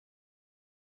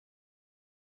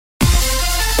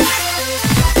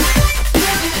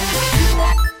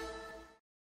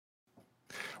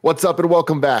What's up, and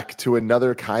welcome back to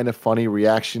another kind of funny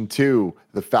reaction to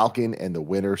The Falcon and the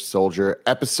Winter Soldier,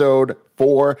 episode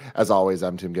 4. As always,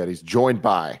 I'm Tim Geddes, joined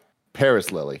by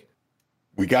Paris Lilly.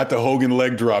 We got the Hogan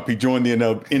leg drop. He joined the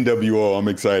NWO. I'm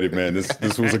excited, man.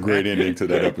 This was a great ending to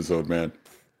that episode, man.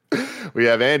 We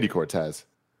have Andy Cortez.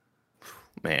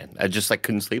 Man, I just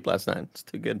couldn't sleep last night. It's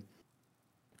too good.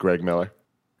 Greg Miller.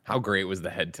 How great was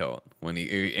the head tilt when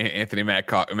Anthony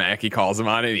Mackie calls him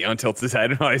on it? He untilts his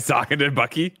head while he's talking to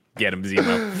Bucky. Get him,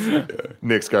 Zemo.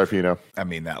 Nick Scarpino. I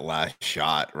mean, that last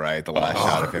shot, right? The last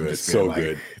shot of him just being so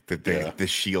like, good. The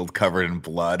shield covered in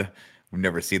blood. We've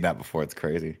never seen that before. It's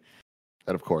crazy.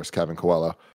 And of course, Kevin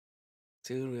Coelho.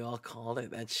 Dude, we all called it.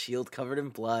 That shield covered in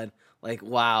blood. Like,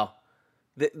 wow.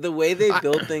 The way they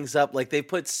build things up, like they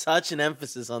put such an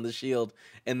emphasis on the shield,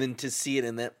 and then to see it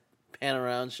in that pan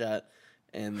around shot,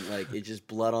 and like it just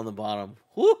blood on the bottom.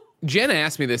 Whoo! Jenna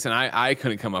asked me this, and I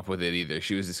couldn't come up with it either.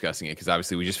 She was discussing it because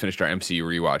obviously we just finished our MCU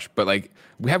rewatch. But like,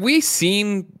 have we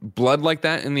seen blood like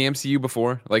that in the MCU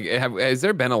before? Like, has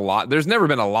there been a lot? There's never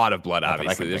been a lot of blood,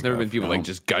 obviously. There's never been people like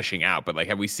just gushing out. But like,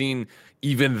 have we seen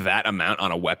even that amount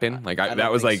on a weapon? Like,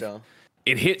 that was like. So.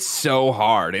 It hit so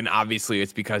hard, and obviously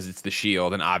it's because it's the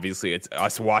shield, and obviously it's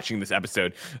us watching this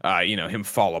episode, him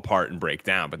fall apart and break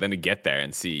down. But then to get there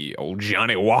and see old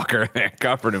Johnny Walker there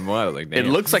covered in blood, like damn. It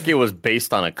looks like it was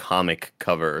based on a comic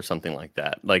cover or something like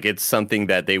that. Like it's something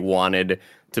that they wanted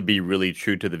to be really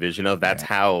true to the vision of. That's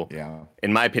how,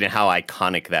 in my opinion, how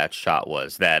iconic that shot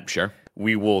was. That sure.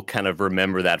 We will kind of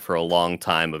remember that for a long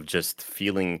time of just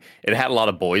feeling. It had a lot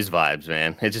of boys vibes,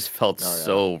 man. It just felt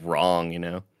so wrong, you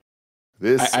know.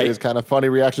 This is kind of funny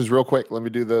reactions real quick. Let me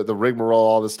do the rigmarole,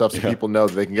 all this stuff so people know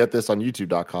that they can get this on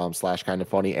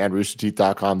youtube.com/kindoffunny and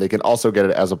roosterteeth.com. They can also get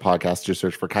it as a podcast. Just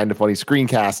search for Kind of Funny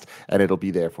Screencast and it'll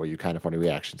be there for you. Kind of Funny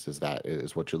Reactions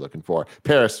is what you're looking for.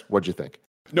 Paris, what'd you think?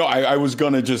 No, I was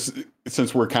going to just,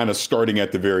 since we're kind of starting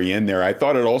at the very end there, I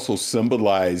thought it also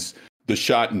symbolized the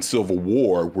shot in Civil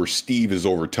War where Steve is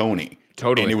over Tony.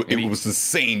 Totally. And it was the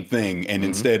same thing. And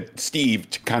instead, Steve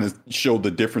kind of showed the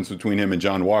difference between him and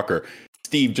John Walker.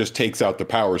 Steve just takes out the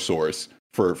power source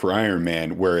for Iron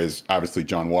Man, whereas obviously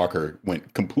John Walker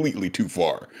went completely too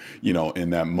far,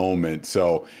 in that moment.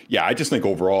 So yeah, I just think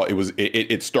overall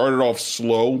it started off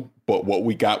slow, but what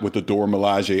we got with the Dora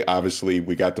Milaje, obviously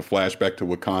we got the flashback to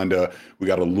Wakanda. We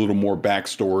got a little more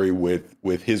backstory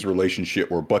with his relationship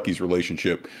or Bucky's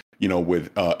relationship, with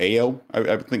Ao.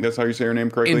 I think that's how you say her name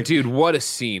correctly. And dude, what a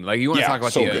scene. Like, you want to talk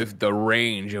about the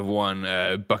range of one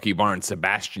Bucky Barnes,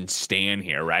 Sebastian Stan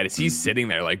here, right? As he's sitting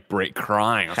there, like,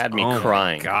 crying. Had me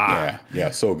crying. God. Yeah,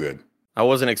 so good. I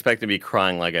wasn't expecting to be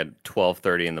crying like at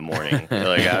 12:30 in the morning.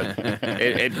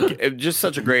 It just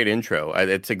such a great intro.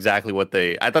 It's exactly what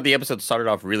I thought the episode started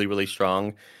off really, really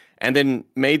strong and then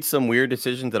made some weird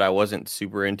decisions that I wasn't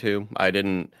super into.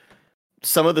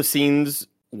 Some of the scenes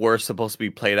were supposed to be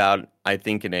played out, I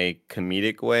think, in a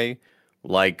comedic way,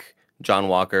 like John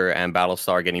Walker and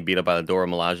Battlestar getting beat up by the Dora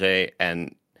Milaje,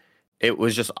 and it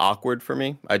was just awkward for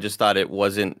me. I just thought it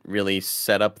wasn't really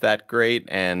set up that great,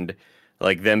 and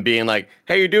like them being like,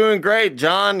 "Hey, you're doing great,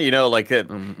 John,"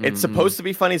 it's supposed to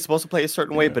be funny, it's supposed to play a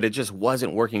certain way, but it just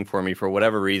wasn't working for me for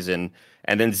whatever reason.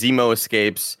 And then Zemo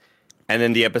escapes. And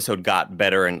then the episode got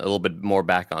better and a little bit more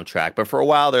back on track. But for a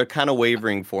while, they're kind of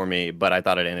wavering for me, but I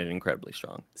thought it ended incredibly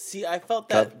strong. See, I felt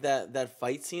that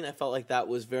fight scene, I felt like that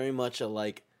was very much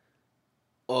a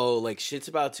shit's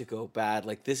about to go bad.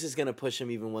 Like, this is going to push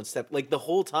him even one step. Like, the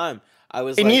whole time, I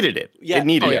was needed it. Yeah. It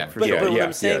needed it. But what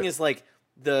I'm saying is, like,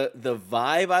 the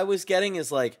vibe I was getting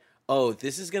is like, oh,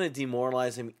 this is going to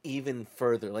demoralize him even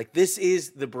further. Like, this is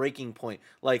the breaking point.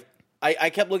 Like, I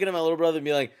kept looking at my little brother and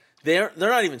be like, they're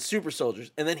not even super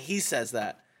soldiers. And then he says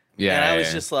that. Yeah. And I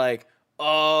was just like,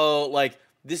 oh, like,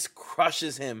 this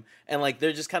crushes him. And, like,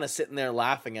 they're just kind of sitting there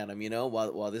laughing at him,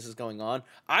 while this is going on.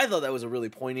 I thought that was a really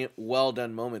poignant,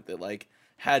 well-done moment that, like,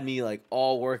 had me, like,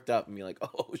 all worked up and be like,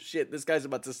 oh, shit, this guy's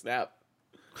about to snap.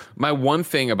 My one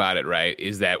thing about it, right,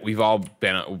 is that we've all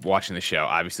been watching the show.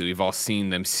 Obviously, we've all seen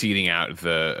them seeding out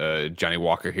the Johnny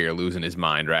Walker here, losing his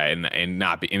mind, right, and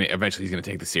eventually he's going to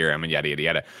take the serum and yada yada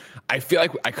yada. I feel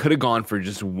like I could have gone for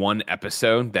just one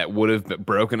episode that would have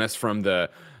broken us from the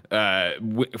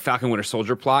Falcon Winter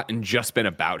Soldier plot and just been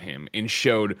about him and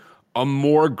showed a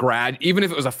more even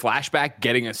if it was a flashback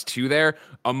getting us to there,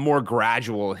 a more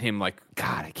gradual him like,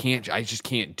 God, I just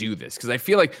can't do this. Because I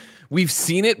feel like we've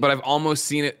seen it, but I've almost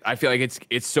seen it. I feel like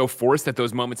it's so forced that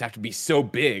those moments have to be so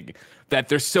big that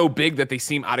they're so big that they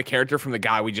seem out of character from the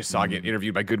guy we just saw get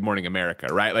interviewed by Good Morning America,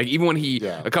 right? Like even when he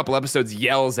a couple episodes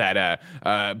yells at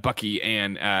Bucky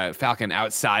and Falcon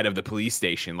outside of the police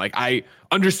station, like I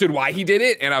understood why he did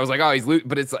it, and I was like, oh,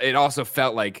 but it also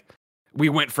felt like we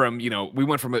went from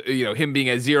him being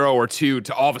a 0 or 2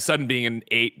 to all of a sudden being an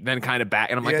 8, then kind of back,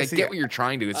 and I'm like, I get what you're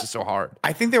trying to. It's just so hard.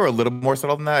 I think they were a little more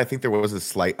subtle than that. I think there was a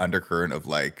slight undercurrent of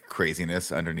like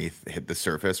craziness underneath the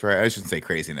surface, right? I shouldn't say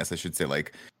craziness. I should say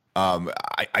like.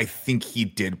 I think he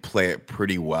did play it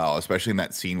pretty well, especially in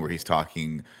that scene where he's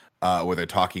talking, where they're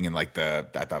talking in like the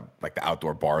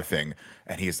outdoor bar thing,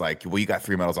 and he's like, "Well, you got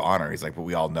 3 medals of honor." He's like, "But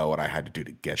we all know what I had to do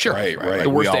to get sure, there, right? Like, the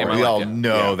worst day of my life. We all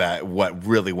know that what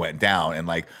really went down, and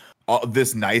like all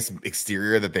this nice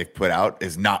exterior that they've put out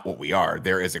is not what we are.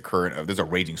 There is there's a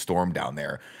raging storm down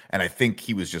there, and I think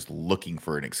he was just looking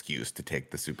for an excuse to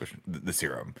take the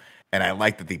serum. And I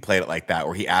like that they played it like that,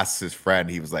 where he asks his friend.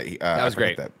 He was like, "That was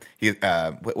great."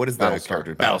 What is the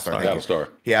character? Battlestar.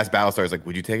 He asked Battlestar, he's like,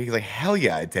 "Would you take it?" He's like, "Hell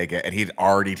yeah, I'd take it." And he'd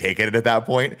already taken it at that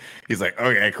point. He's like,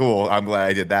 "Okay, cool. I'm glad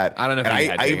I did that." I don't know if he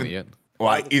had taken it yet.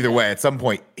 Well, either way, at some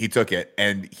point he took it,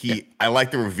 and I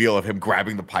like the reveal of him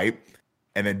grabbing the pipe,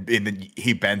 and then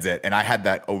he bends it, and I had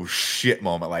that oh shit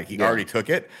moment, like he already took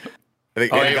it. For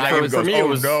me, it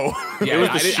was no. Yeah,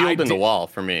 it was the shield in the wall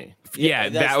for me. Yeah,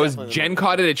 that was Jen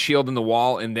caught it at shield in the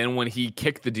wall, and then when he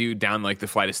kicked the dude down like the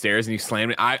flight of stairs and he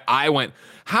slammed it, I went,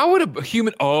 how would a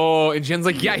human? Oh, and Jen's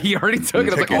like, yeah, he already took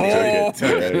it. I was like, oh.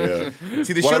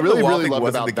 See, the shield in the wall thing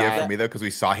wasn't the gift for me though, because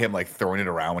we saw him like throwing it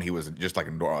around when he was just like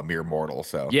a mere mortal.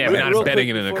 So yeah, but not embedding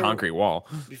it in a concrete wall.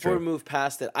 Before we move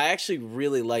past it, I actually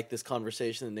really like this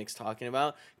conversation that Nick's talking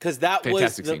about, because that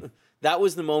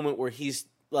was the moment where he's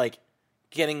like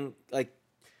getting like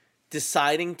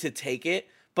deciding to take it.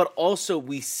 But also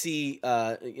we see,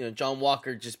 John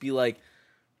Walker just be like,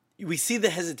 we see the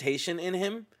hesitation in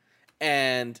him,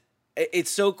 and it's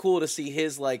so cool to see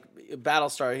his like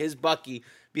Battlestar, his Bucky,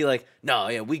 be like, no,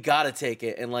 yeah, we gotta take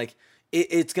it, and like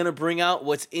it's gonna bring out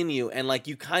what's in you, and like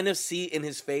you kind of see in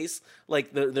his face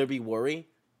like there be worry.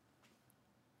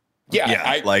 Yeah,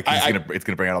 it's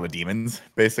gonna bring out all the demons,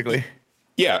 basically.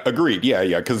 Yeah, agreed. Yeah,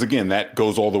 because again, that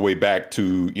goes all the way back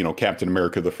to, Captain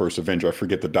America, the First Avenger. I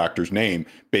forget the doctor's name.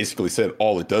 Basically said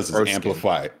all it does is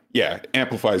amplify. Yeah,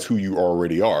 amplifies who you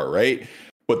already are, right?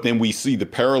 But then we see the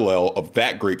parallel of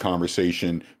that great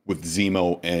conversation with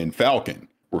Zemo and Falcon,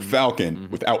 where Falcon,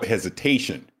 without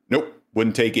hesitation, nope,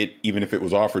 wouldn't take it even if it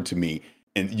was offered to me.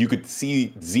 And you could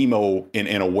see Zemo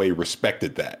in a way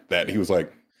respected that he was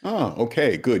like, oh,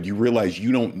 okay, good. You realize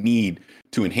you don't need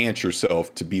to enhance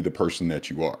yourself to be the person that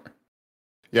you are.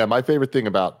 Yeah, my favorite thing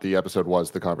about the episode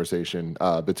was the conversation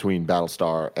between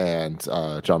Battlestar and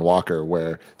John Walker,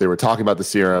 where they were talking about the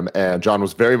serum, and John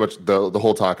was very much the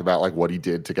whole talk about like what he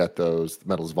did to get those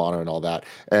medals of honor and all that,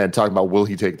 and talking about will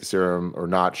he take the serum or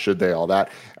not, should they, all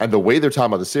that. And the way they're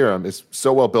talking about the serum is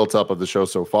so well built up of the show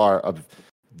so far, of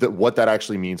what that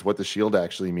actually means, what the shield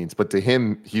actually means. But to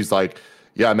him, he's like,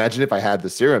 yeah, imagine if I had the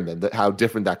serum, then how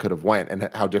different that could have went and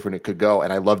how different it could go.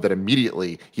 And I love that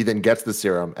immediately he then gets the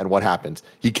serum, and what happens?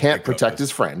 He can't protect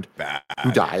his friend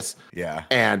who dies. Yeah.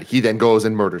 And he then goes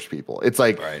and murders people. It's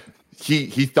like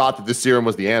he thought that the serum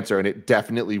was the answer, and it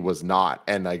definitely was not.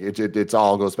 And like it's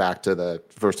all goes back to the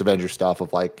First Avenger stuff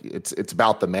of like it's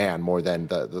about the man more than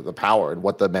the power and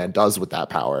what the man does with that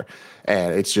power.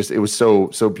 And it was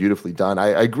so beautifully done. I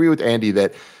agree with Andy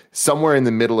that somewhere in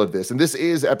the middle of this, and this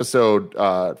is episode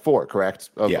 4, correct?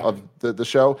 Of the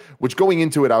show, which going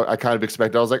into it, I kind of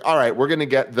expected, I was like, all right, we're going to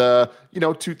get the,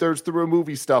 2/3 through a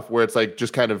movie stuff where it's like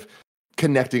just kind of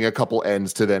connecting a couple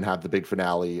ends to then have the big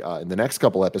finale in the next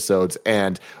couple episodes.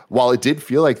 And while it did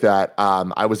feel like that,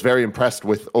 I was very impressed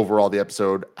with overall the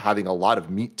episode having a lot of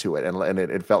meat to it. And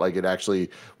it felt like it actually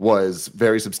was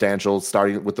very substantial.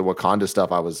 Starting with the Wakanda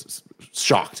stuff, I was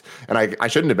shocked. And I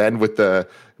shouldn't have ended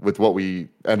with what we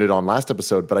ended on last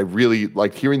episode, but I really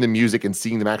like hearing the music and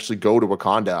seeing them actually go to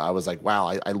Wakanda. I was like, wow,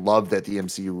 I love that the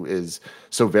MCU is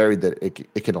so varied that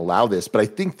it can allow this. But I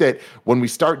think that when we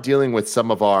start dealing with some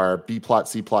of our B-plot,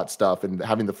 C-plot stuff and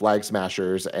having the Flag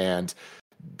Smashers and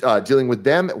dealing with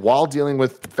them while dealing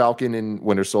with Falcon and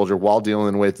Winter Soldier, while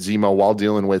dealing with Zemo, while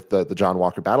dealing with the John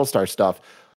Walker Battlestar stuff,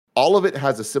 all of it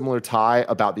has a similar tie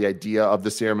about the idea of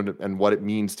the serum and what it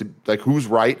means to, like, who's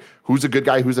right, who's a good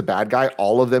guy, who's a bad guy.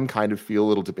 All of them kind of feel a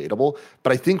little debatable.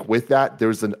 But I think with that,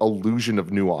 there's an illusion of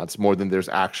nuance more than there's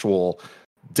actual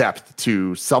depth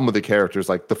to some of the characters,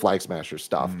 like the Flag Smasher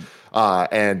stuff.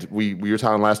 And we were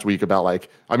talking last week about, like,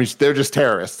 I mean, they're just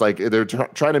terrorists. Like, they're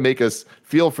trying to make us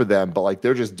feel for them, but like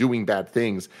they're just doing bad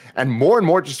things. And more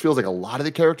it just feels like a lot of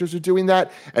the characters are doing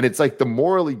that. And it's like the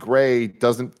morally gray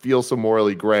doesn't feel so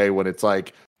morally gray when it's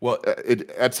like, well,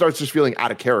 it starts just feeling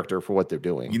out of character for what they're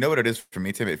doing. You know what it is for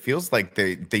me, Tim? It feels like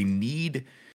they need.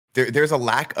 There's a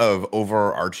lack of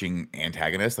overarching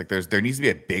antagonist. Like there needs to be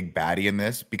a big baddie in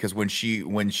this, because when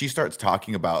she starts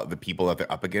talking about the people that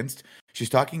they're up against, she's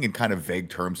talking in kind of vague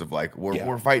terms of like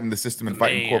we're fighting the system and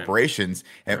fighting corporations,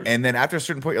 and then after a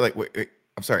certain point you're like, wait,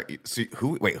 I'm sorry, so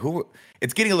who?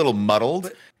 It's getting a little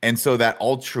muddled, and so that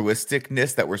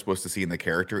altruisticness that we're supposed to see in the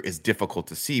character is difficult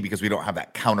to see because we don't have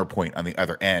that counterpoint on the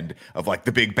other end of like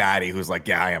the big baddie who's like,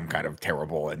 yeah, I am kind of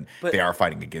terrible, and they are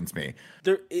fighting against me.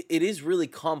 It is really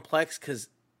complex because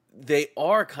they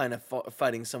are kind of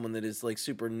fighting someone that is like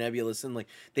super nebulous, and like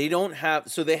they don't have,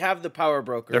 so they have the power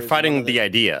broker. They're fighting the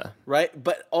idea, right?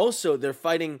 But also they're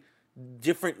fighting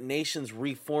different nations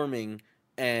reforming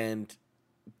and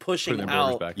pushing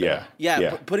out,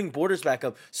 putting borders back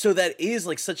up. So that is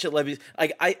like such a levy.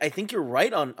 I think you're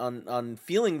right on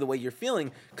feeling the way you're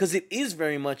feeling, because it is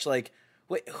very much like,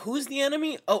 wait, who's the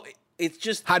enemy? Oh, it's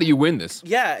just, how do you win this?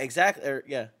 Yeah, exactly.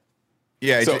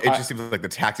 Yeah, it just seems like the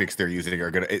tactics they're using are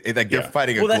gonna. Like they're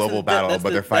fighting a global battle,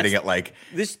 but they're fighting it like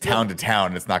town to town,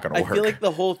 and it's not gonna work. I feel like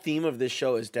the whole theme of this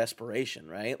show is desperation,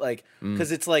 right? Like,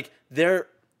 because it's like they're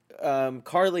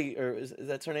Carly, or is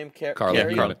that's her name?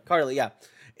 Carly, yeah,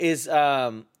 is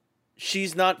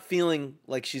she's not feeling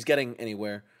like she's getting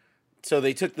anywhere, so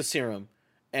they took the serum,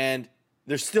 and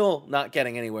they're still not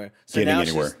getting anywhere. So now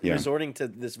she's resorting to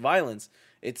this violence.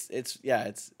 Hold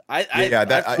on,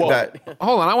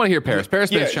 I want to hear Paris.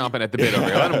 Paris been chomping at the bit over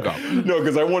here. Let him go. No,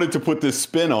 because I wanted to put this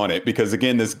spin on it, because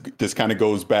again, this kind of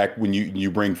goes back when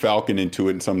you bring Falcon into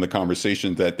it and some of the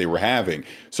conversations that they were having.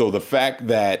 So the fact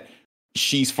that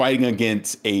she's fighting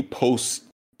against a post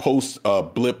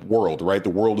blip world, right? The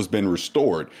world has been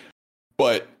restored,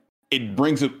 but it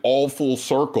brings it all full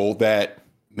circle that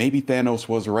maybe Thanos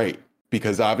was right,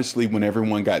 because obviously when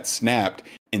everyone got snapped,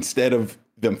 instead of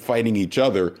them fighting each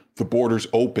other, the borders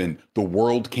opened, the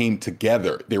world came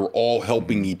together. They were all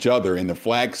helping each other, and the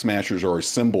Flag Smashers are a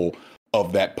symbol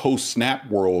of that post-snap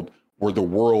world where the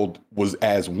world was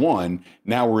as one.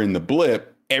 Now we're in the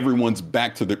blip. Everyone's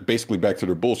basically back to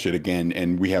their bullshit again,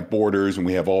 and we have borders, and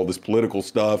we have all this political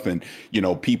stuff, and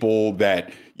people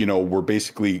that were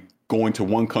basically going to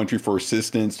one country for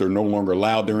assistance, they're no longer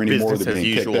allowed there anymore. Business they're being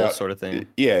as usual, kicked out. Sort of thing.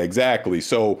 Yeah, exactly.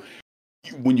 So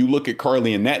when you look at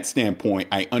Carly in that standpoint,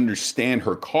 I understand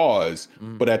her cause,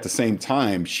 but at the same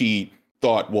time, she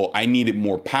thought, well, I needed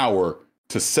more power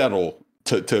to settle,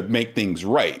 to make things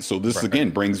right. So this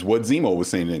again brings what Zemo was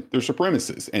saying, that they're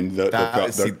supremacists, and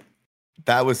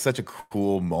that was such a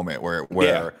cool moment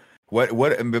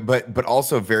but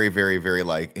also very, very, very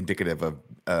like indicative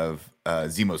of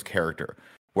Zemo's character,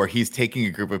 where he's taking a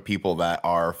group of people that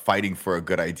are fighting for a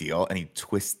good ideal and he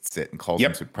twists it and calls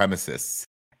them supremacists.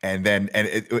 And then,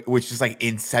 which just like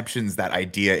inceptions that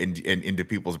idea into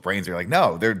people's brains. They're like,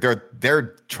 no,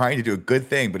 they're trying to do a good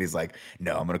thing, but he's like,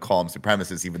 no, I'm going to call him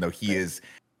supremacist, even though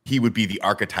he would be the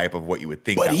archetype of what you would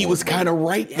think. But he was kind of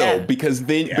right though, because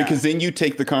then you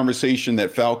take the conversation that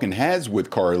Falcon has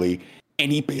with Carly,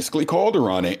 and he basically called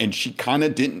her on it, and she kind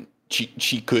of didn't.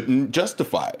 She couldn't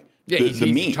justify it. Yeah,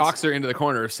 he talks her into the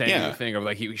corner of saying the thing of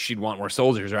like she'd want more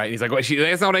soldiers, right? And he's like, well,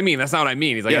 that's not what I mean. That's not what I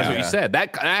mean. He's like, that's what you said.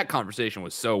 That conversation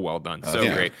was so well done, so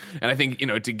great. And I think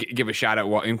to give a shout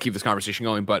out and keep this conversation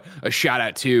going, but a shout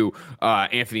out to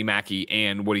Anthony Mackie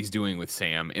and what he's doing with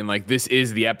Sam. And like this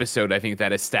is the episode I think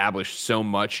that established so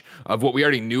much of what we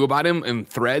already knew about him in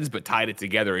threads, but tied it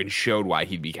together and showed why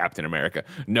he'd be Captain America.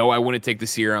 No, I wouldn't take the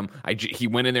serum. He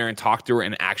went in there and talked to her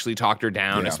and actually talked her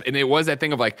down. Yeah. And it was that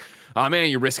thing of like, oh man,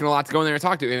 you're risking a lot to go in there and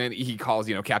talk to. And then he calls,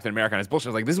 Captain America on his bullshit. I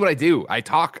was like, this is what I do. I've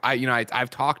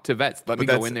talked to vets. Let me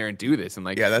go in there and do this. And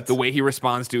like, that's the way he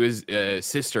responds to his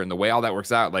sister and the way all that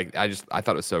works out. Like, I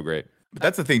thought it was so great. But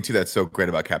that's the thing too that's so great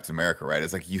about Captain America, right?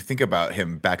 It's like you think about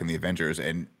him back in the Avengers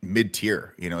and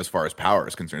mid-tier, as far as power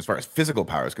is concerned, as far as physical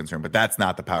power is concerned. But that's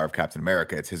not the power of Captain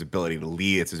America. It's his ability to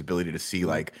lead. It's his ability to see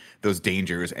like those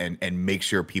dangers and make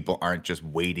sure people aren't just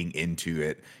wading into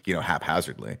it,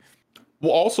 haphazardly.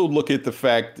 We'll also look at the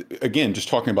fact, again, just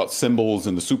talking about symbols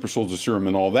and the super soldier serum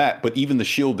and all that, but even the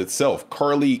shield itself.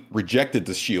 Carly rejected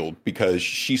the shield because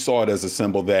she saw it as a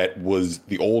symbol that was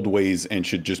the old ways and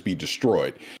should just be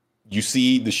destroyed. You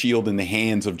see the shield in the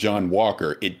hands of John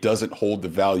Walker. It doesn't hold the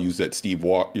values that Steve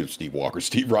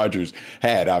Rogers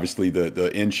had. Obviously,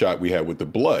 the end shot we had with the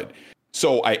blood.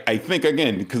 So I think,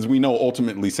 again, because we know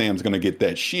ultimately Sam's going to get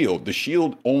that shield. The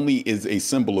shield only is a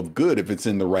symbol of good if it's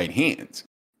in the right hands.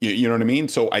 You know what I mean?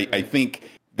 So I think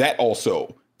that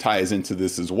also ties into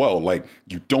this as well. Like,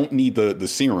 you don't need the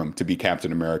serum to be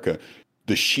Captain America.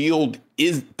 The shield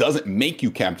doesn't make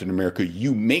you Captain America.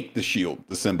 You make the shield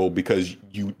the symbol because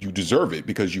you deserve it,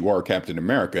 because you are Captain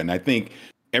America. And I think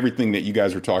everything that you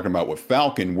guys were talking about with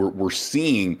Falcon, we're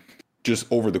seeing just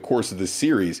over the course of this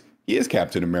series. He is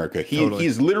Captain America. He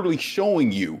is literally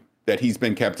showing you that he's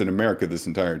been Captain America this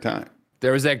entire time.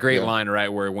 There was that great line,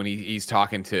 right, where when he's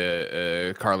talking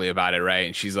to Carly about it, right,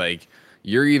 and she's like,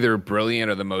 you're either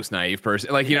brilliant or the most naive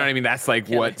person. Like, you know what I mean? That's like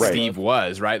what Steve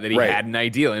was, right? That he had an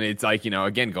ideal. And it's like,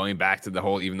 again, going back to the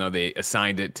whole, even though they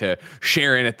assigned it to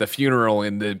Sharon at the funeral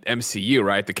in the MCU,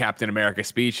 right? The Captain America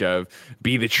speech of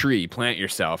be the tree, plant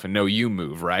yourself, and know you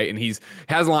move, right? And he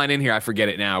has a line in here, I forget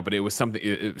it now, but it was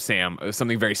something, Sam, it was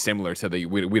something very similar to the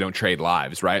we don't trade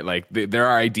lives, right? Like there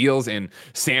are ideals, and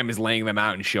Sam is laying them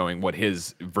out and showing what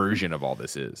his version of all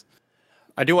this is.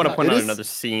 I do want to point out another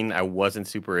scene I wasn't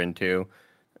super into.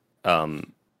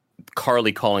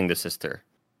 Carly calling the sister.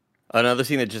 Another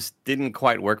scene that just didn't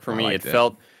quite work for me. It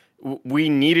felt we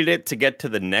needed it to get to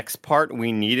the next part.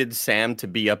 We needed Sam to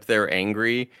be up there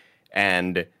angry,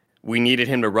 and we needed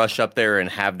him to rush up there and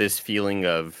have this feeling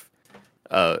of,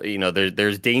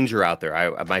 there's danger out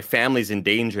there. My family's in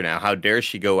danger now. How dare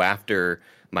she go after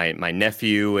my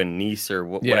nephew and niece or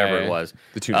whatever it was.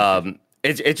 The two.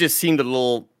 It just seemed a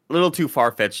little too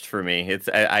far-fetched for me.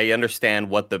 I understand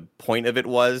what the point of it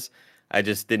was. I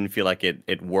just didn't feel like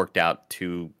it worked out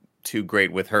too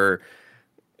great with her.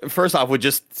 First off, with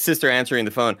just sister answering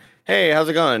the phone, hey, how's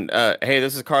it going? Hey,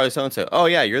 this is Carly so-and-so. Oh,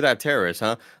 yeah, you're that terrorist,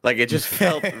 huh? Like, it just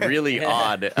felt really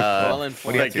odd. It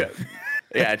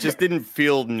just didn't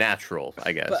feel natural,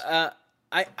 I guess. But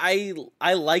I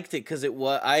liked it because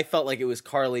I felt like it was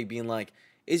Carly being like,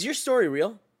 is your story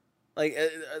real? Like,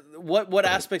 what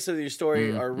aspects of your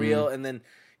story are real? And then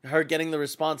her getting the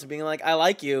response of being like, I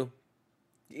like you.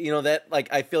 That, like,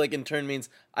 I feel like in turn means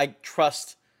I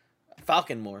trust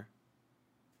Falcon more.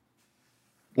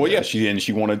 Well, yeah,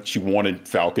 she wanted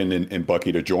Falcon and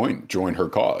Bucky to join her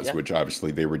cause, which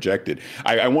obviously they rejected.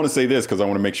 I want to say this because I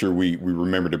want to make sure we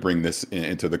remember to bring this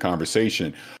into the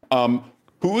conversation.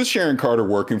 Who is Sharon Carter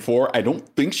working for? I don't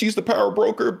think she's the power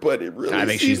broker, but it really. I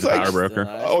think she's the power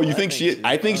broker. You think she?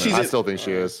 I think she's. I still think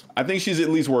she is. I think she's at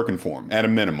least working for him at a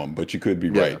minimum, but you could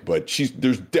be right. But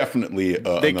there's definitely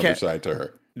another side to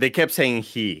her. They kept saying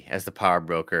he as the power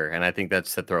broker, and I think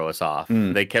that's to throw us off.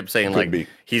 They kept saying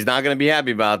he's not going to be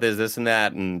happy about this and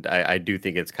that, and I do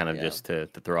think it's kind of just to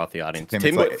throw off the audience.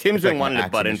 Tim's been wanting to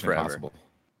butt in forever. Impossible.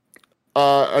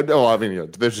 No, I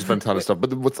mean, there's just been a ton of stuff,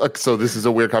 but so this is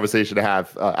a weird conversation to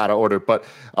have out of order, but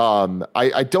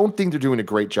I don't think they're doing a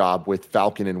great job with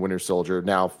Falcon and Winter Soldier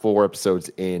now 4 episodes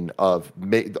in of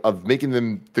making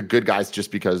them the good guys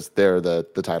just because they're the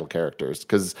title characters.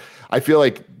 Because I feel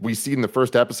like we see in the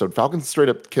first episode, Falcon's straight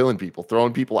up killing people,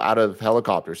 throwing people out of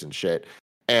helicopters and shit.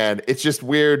 And it's just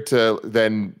weird to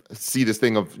then see this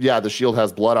thing of, the shield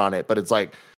has blood on it, but it's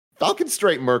like, Falcon's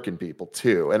straight murking people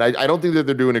too. And I don't think that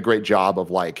they're doing a great job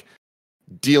of like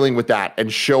dealing with that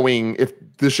and showing if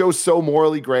the show's so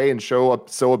morally gray and so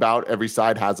about every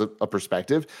side has a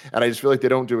perspective. And I just feel like they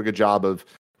don't do a good job of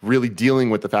really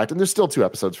dealing with the fact, and there's still 2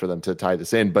 episodes for them to tie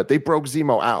this in, but they broke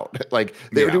Zemo out. Like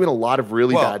they were doing a lot of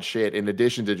really bad shit in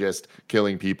addition to just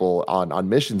killing people on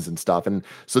missions and stuff. And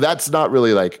so that's not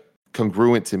really like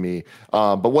congruent to me.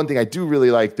 But one thing I do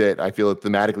really like that I feel that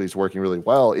thematically is working really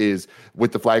well is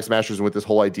with the Flag Smashers and with this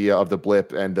whole idea of the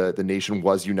blip and the nation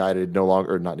was united, no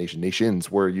longer, or not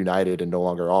nations were united and no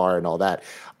longer are, and all that.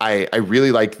 I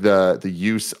really like the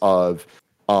use of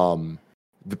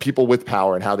the people with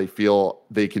power and how they feel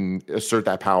they can assert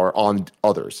that power on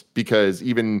others. Because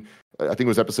even I think it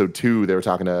was episode 2, they were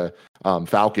talking to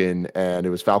Falcon, and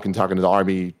it was Falcon talking to the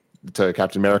army, to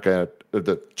Captain America,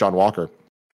 John Walker.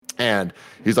 And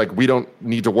he's like, we don't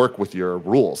need to work with your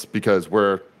rules because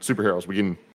we're superheroes. We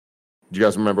can. Do you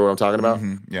guys remember what I'm talking about?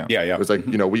 Mm-hmm. Yeah. It was like,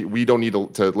 we don't need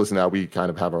to listen to that. We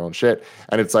kind of have our own shit.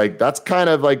 And it's like, that's kind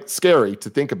of like scary to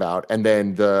think about. And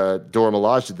then the Dora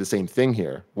Milaje did the same thing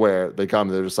here, where they're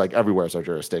just like, everywhere's our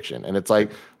jurisdiction. And it's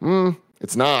like,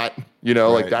 it's not,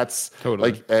 like that's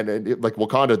totally like, and like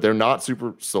Wakanda, they're not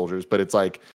super soldiers, but it's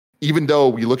like, even though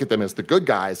we look at them as the good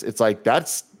guys, it's like,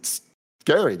 that's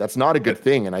scary. That's not a good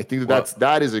thing, and I think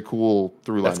that is a cool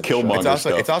through line. That's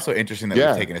Killmonger. It's also interesting that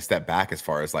we've taken a step back as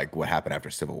far as like what happened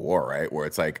after Civil War, right? Where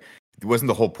it's like, it wasn't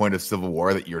the whole point of Civil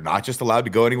War that you're not just allowed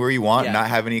to go anywhere you want, and not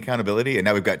have any accountability, and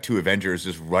now we've got 2 Avengers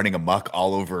just running amok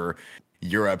all over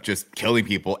Europe just killing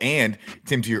people. And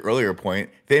Tim, to your earlier point,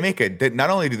 not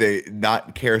only do they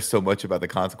not care so much about the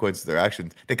consequences of their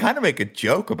actions, they kind of make a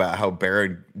joke about how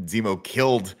Baron Zemo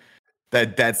killed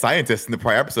that scientist in the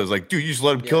prior episodes. Like, dude, you just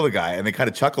let him kill the guy, and they kind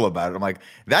of chuckle about it. I'm like,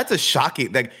 that's a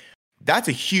shocking, like, that's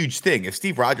a huge thing. If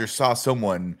Steve Rogers saw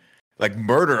someone like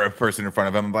murder a person in front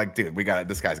of him, I'm like, dude,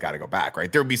 this guy's got to go back,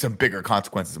 right? There would be some bigger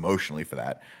consequences emotionally for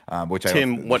that, which Tim, I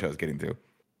don't think the show's getting to.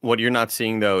 What you're not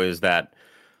seeing though is that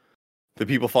the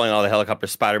people falling out of the helicopter,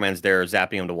 Spider-Man's there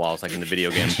zapping them to walls like in the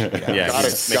video game. Got it.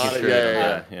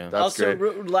 Yeah. That's also,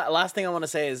 great. last thing I want to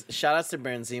say is shout outs to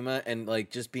Baron Zemo and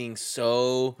like just being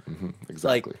so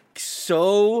Exactly. like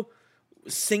so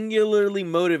singularly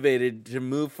motivated to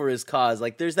move for his cause.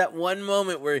 Like there's that one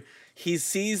moment where he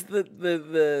sees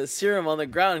the serum on the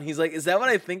ground and he's like, is that what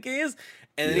I think it is?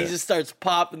 And then he just starts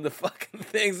popping the fucking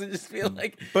things and just feel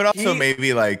like, but also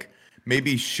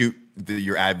maybe shoot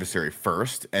your adversary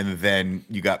first, and then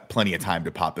you got plenty of time to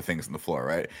pop the things on the floor,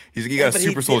 right? You got a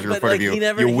super soldier in front of you.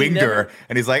 You winged her,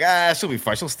 and he's like, she'll be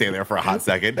fine. She'll stay there for a hot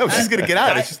second. No, she's gonna get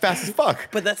out. It's just fast as fuck.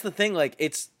 But that's the thing. Like,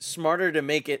 it's smarter to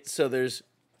make it so there's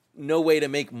no way to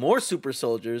make more super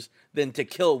soldiers than to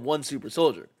kill one super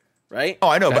soldier, right? Oh,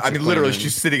 I know, but I mean, literally,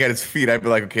 she's sitting at his feet. I'd be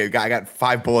like, okay, I got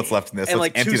 5 bullets left in this. And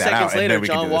Let's like empty 2 that out, seconds later, and then we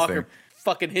can John do this Walker thing.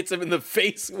 fucking hits him in the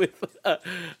face with his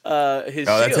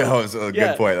that shield. was a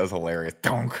good point. That was hilarious.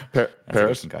 Donk.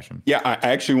 Paris? Concussion. Yeah, I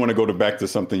actually want to go back to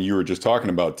something you were just talking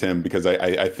about, Tim, because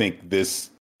I think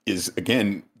this is,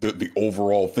 again, the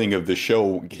overall thing of the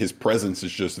show. His presence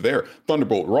is just there.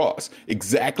 Thunderbolt Ross,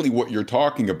 exactly what you're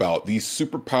talking about. These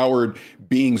superpowered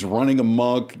beings running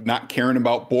amok, not caring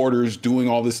about borders, doing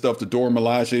all this stuff. The Dora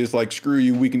Milaje is like, screw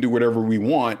you, we can do whatever we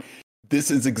want. This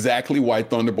is exactly why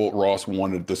Thunderbolt Ross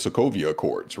wanted the Sokovia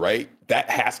Accords, right? That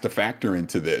has to factor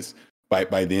into this by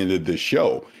the end of this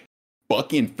show.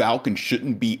 Bucky and Falcon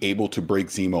shouldn't be able to break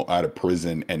Zemo out of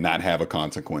prison and not have a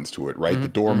consequence to it, right? The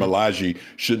Dora Milaje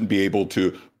shouldn't be able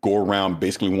to go around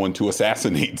basically wanting to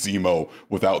assassinate Zemo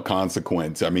without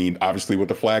consequence. I mean, obviously what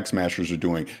the Flag Smashers are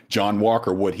doing, John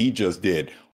Walker, what he just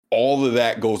did, all of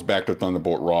that goes back to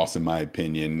Thunderbolt Ross, in my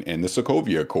opinion, and the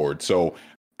Sokovia Accord. So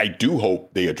I do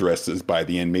hope they address this by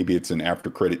the end. Maybe it's an after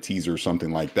credit teaser or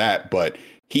something like that, but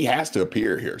he has to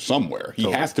appear here somewhere.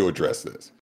 He has to address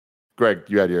this. Greg,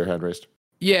 you had your hand raised.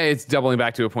 Yeah, it's doubling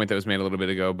back to a point that was made a little bit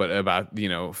ago, but about,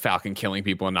 Falcon killing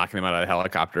people and knocking them out of the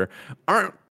helicopter.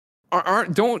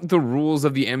 Don't the rules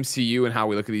of the MCU and how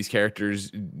we look at these characters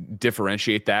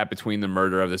differentiate that between the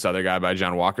murder of this other guy by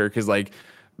John Walker? Because like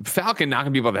Falcon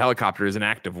knocking people out of the helicopter is an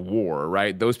act of war,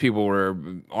 right? Those people were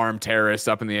armed terrorists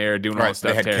up in the air doing all this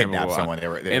stuff. They had kidnapped someone.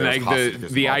 And like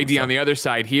the idea on the other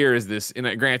side here is this.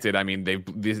 And granted, I mean,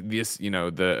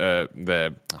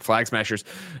 the Flag Smashers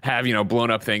have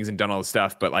blown up things and done all this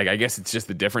stuff, but like I guess it's just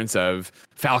the difference of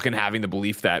Falcon having the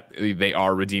belief that they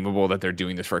are redeemable, that they're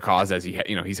doing this for a cause, as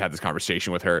he's had this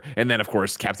conversation with her, and then of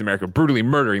course Captain America brutally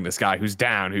murdering this guy who's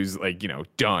down, who's like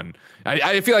done.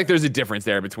 I feel like there's a difference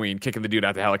there between kicking the dude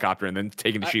out the helicopter and then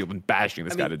taking the shield and bashing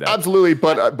this guy to death. Absolutely,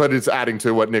 but it's adding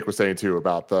to what Nick was saying too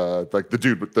about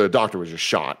the doctor was just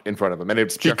shot in front of him, and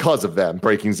it's because of them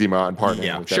breaking Zemo out and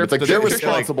partnering with them. It's like they're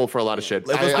responsible for a lot of shit.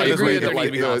 I agree that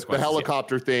like the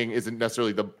helicopter thing isn't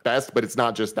necessarily the best, but it's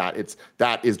not just that.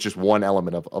 That is just one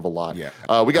element of a lot. Yeah.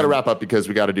 We got to wrap up because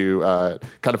we got to do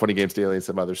Kind of Funny Games Daily and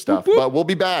some other stuff. But we'll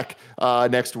be back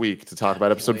next week to talk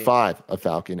about episode 5 of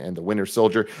Falcon and the Winter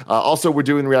Soldier. Also, we're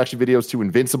doing reaction videos to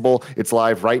Invincible. It's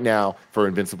live right now for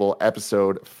Invincible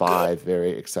episode 5.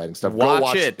 Very exciting stuff. Watch Go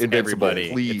watch it, Invincible,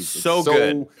 everybody. please. It's so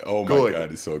good. Oh my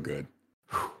God, it's so good.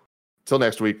 Till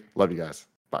next week. Love you guys.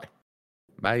 Bye.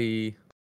 Bye.